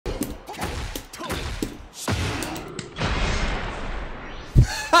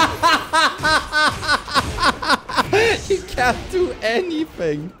You can't do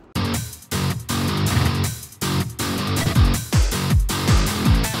anything.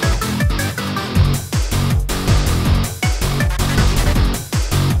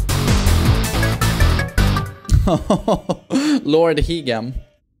 Lord Hegem.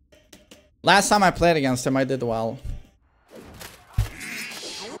 Last time I played against him, I did well.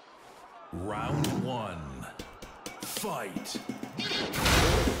 Round one. Fight.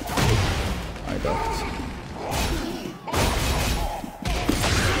 I don't.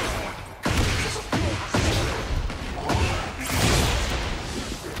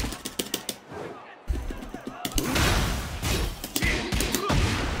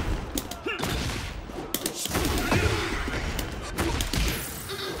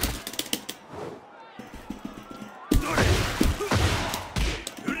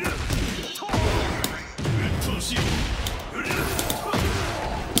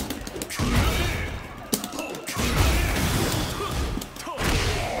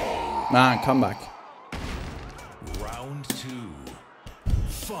 Man, come back. Round two.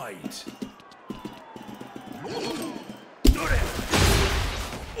 Fight.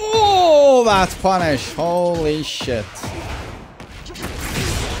 Oh, that's punish. Holy shit.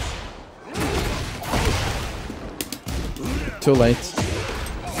 Too late.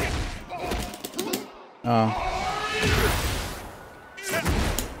 Oh.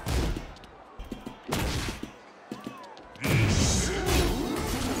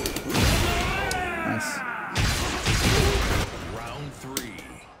 Round three.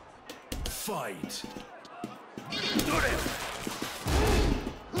 Fight.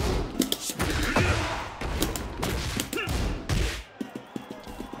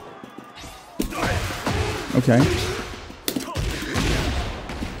 Okay.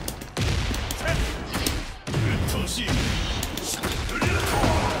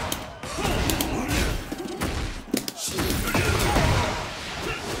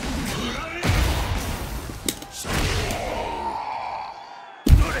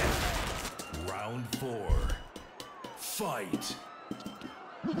 Round four. Fight.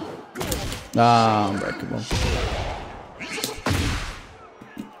 Ah, unbreakable.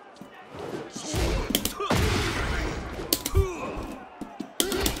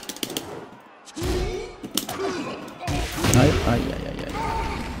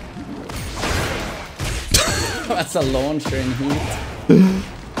 That's a launcher in heat.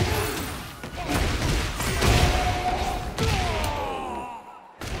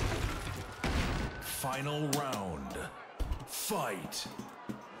 Final round. Fight.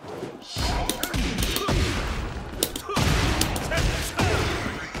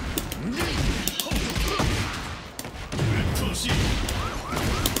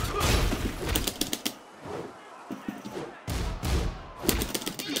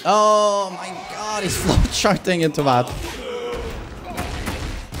 Oh my god, he's float charting into that.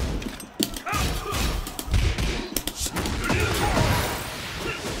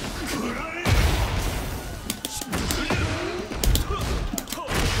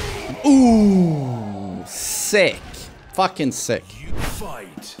 Ooh, sick. Fucking sick.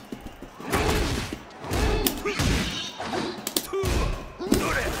 Fight.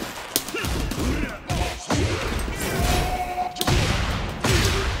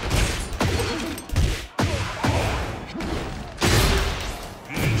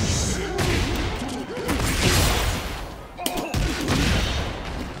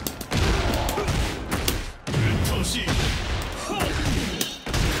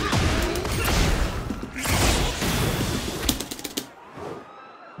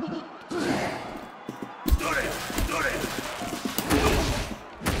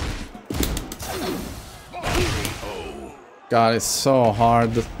 God, it's so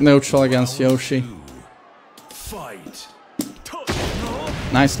hard. The neutral against Yoshi. Fight.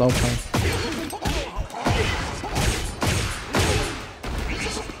 Nice low play.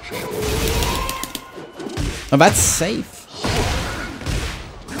 Oh, that's safe.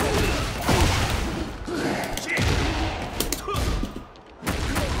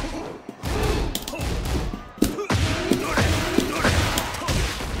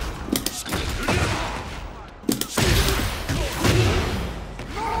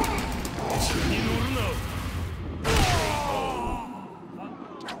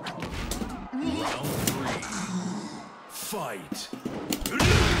 Fight.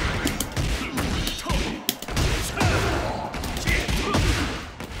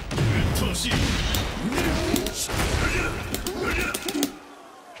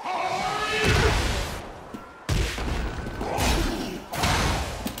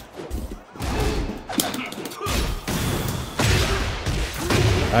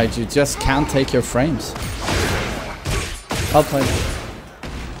 You just can't take your frames. Well played.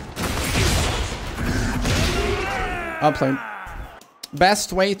 Well played.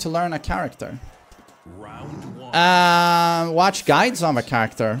 Best way to learn a character? Watch guides on the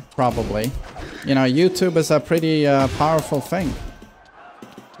character, probably. You know, YouTube is a pretty powerful thing.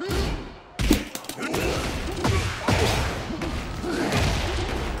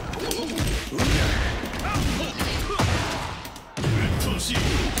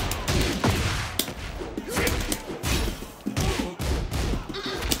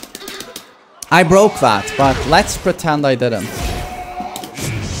 I broke that, but let's pretend I didn't.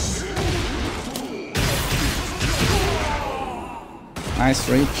 Nice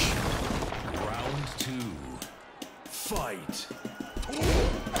reach. Round 2. Fight.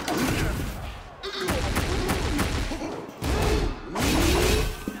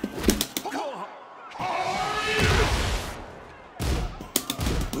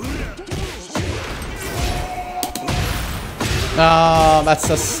 Oh, that's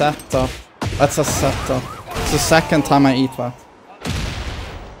a setup. That's a setup. It's the second time I eat that.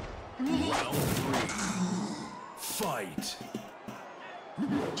 Round 3. Fight.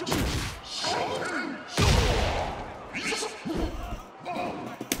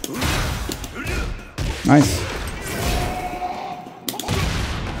 Nice.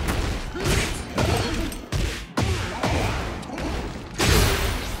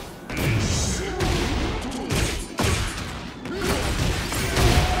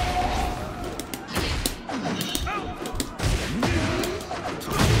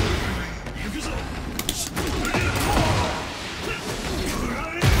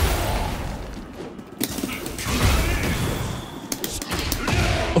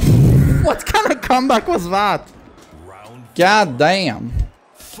 What kind of comeback was that? God damn.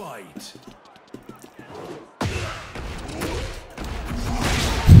 Fight.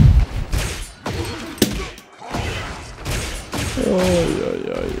 Oi.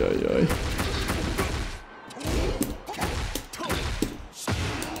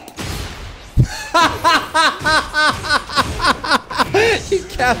 You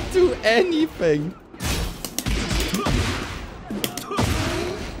can't do anything.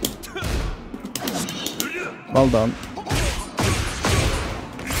 Well done.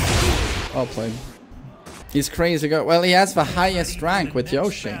 Well played. He's crazy good. Well, he has the highest rank with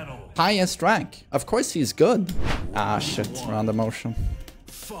Yoshi. Highest rank. Of course he's good. Ah, shit. Random motion.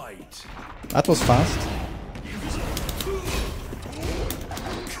 Fight. That was fast.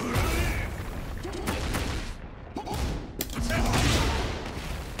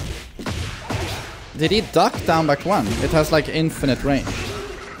 Did he duck down back one? It has like infinite range.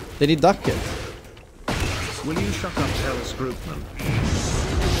 Did he duck it? Will you shut up, Ellis Groupman?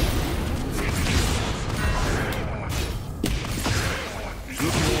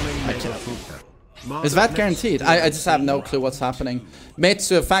 Is that guaranteed? I just have no clue what's happening.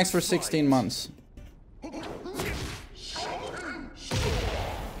 Mitsu, thanks for 16 months.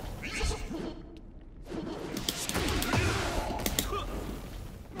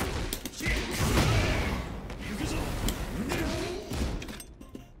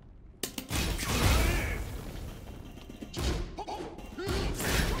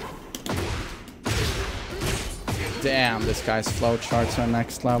 Damn, this guy's flowcharts are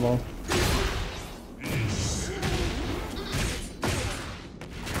next level.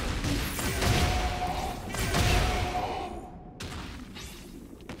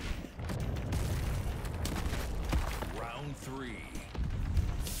 Round 3.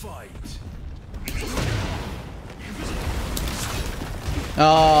 Fight.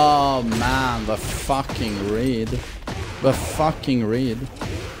 Oh man, the fucking read. The fucking read.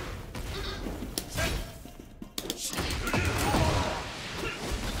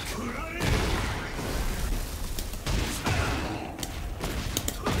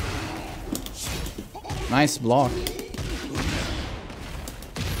 Nice block.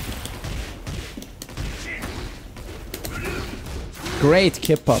 Great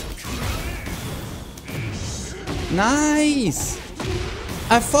kip up. Nice!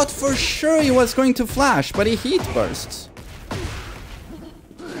 I thought for sure he was going to flash, but he heat bursts.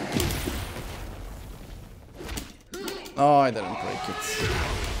 Oh, I didn't break it.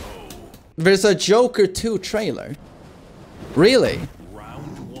 There's a Joker 2 trailer. Really?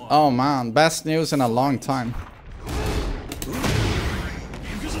 Oh man, best news in a long time.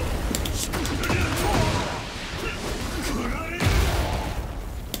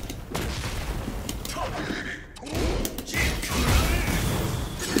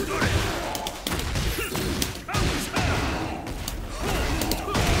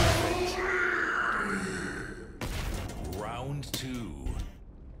 Round 2.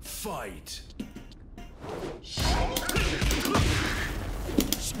 Fight.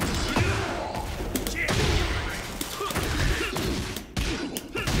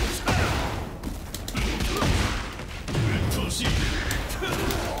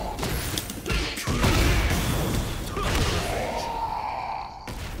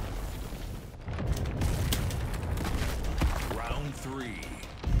 Round 3.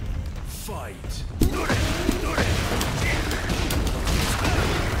 Fight.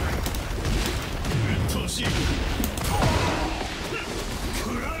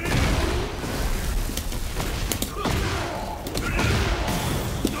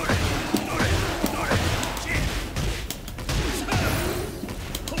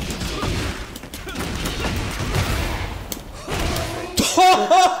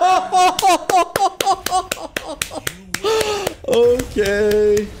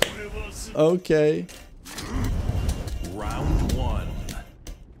 Okay. Okay. Round 1.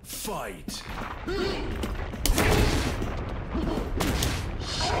 Fight.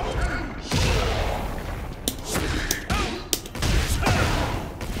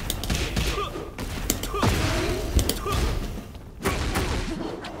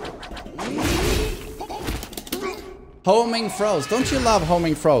 Homing throws. Don't you love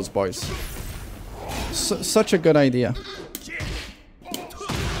homing throws, boys? Such a good idea.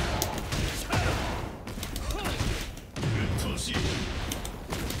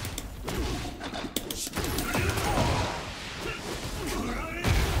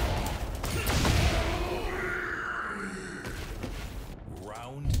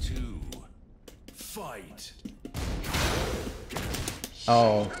 Round 2. Fight.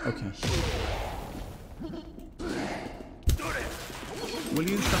 Oh, okay. Will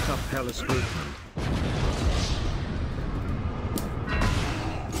you shut up, Hellas Groupman?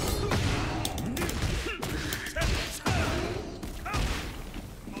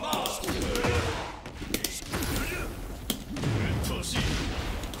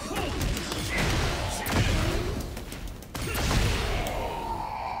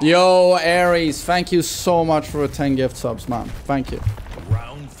 Yo, Aries, thank you so much for 10 gift subs, man. Thank you.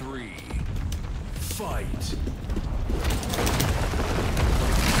 Round 3. Fight.